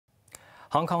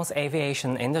Hong Kong's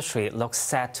aviation industry looks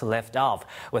set to lift off,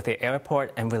 with the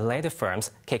airport and related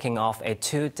firms kicking off a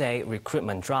 2-day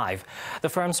recruitment drive. The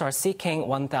firms are seeking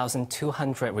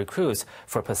 1,200 recruits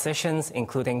for positions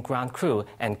including ground crew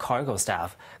and cargo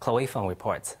staff. Chloe Feng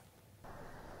reports.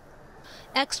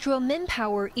 Extra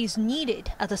manpower is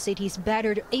needed as the city's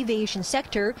battered aviation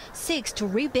sector seeks to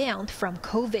rebound from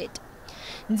COVID.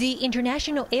 The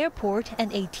international airport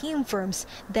and 18 firms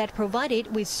that provide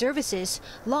it with services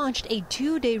launched a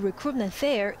 2-day recruitment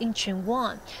fair in Tsuen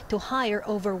Wan to hire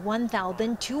over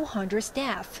 1,200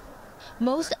 staff.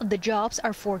 Most of the jobs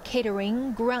are for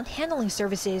catering, ground handling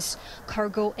services,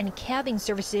 cargo and cabin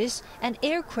services, and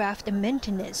aircraft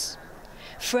maintenance.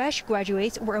 Fresh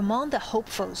graduates were among the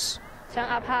hopefuls.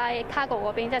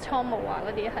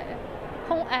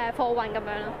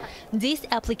 This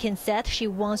applicant said she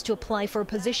wants to apply for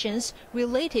positions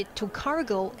related to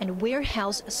cargo and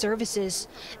warehouse services,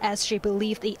 as she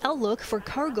believes the outlook for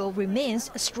cargo remains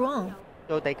strong.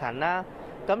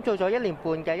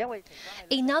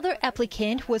 Another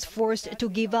applicant was forced to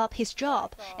give up his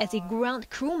job as a ground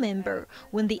crew member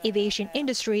when the aviation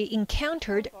industry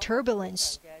encountered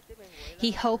turbulence.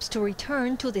 He hopes to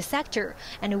return to the sector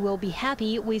and will be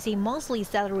happy with a monthly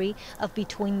salary of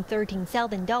between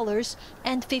 $13,000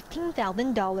 and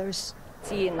 $15,000.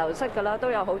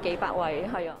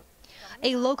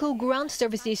 A local ground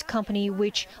services company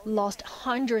which lost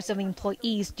hundreds of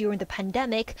employees during the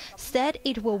pandemic said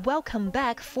it will welcome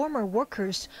back former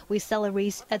workers with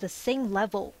salaries at the same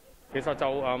level.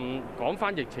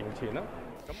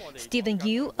 Stephen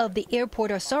Yu of the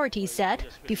Airport Authority said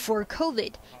before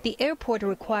COVID, the airport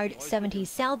required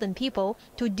 70,000 people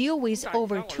to deal with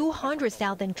over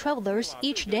 200,000 travelers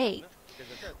each day.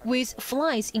 With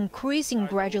flights increasing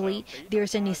gradually,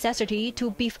 there's a necessity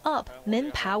to beef up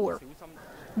manpower.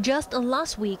 Just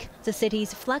last week, the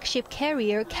city's flagship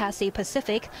carrier, Cathay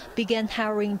Pacific, began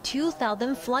hiring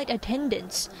 2,000 flight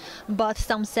attendants. But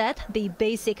some said the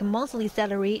basic monthly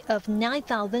salary of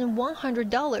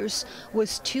 $9,100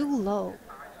 was too low.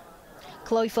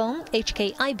 Chloe Feng,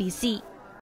 HKIBC.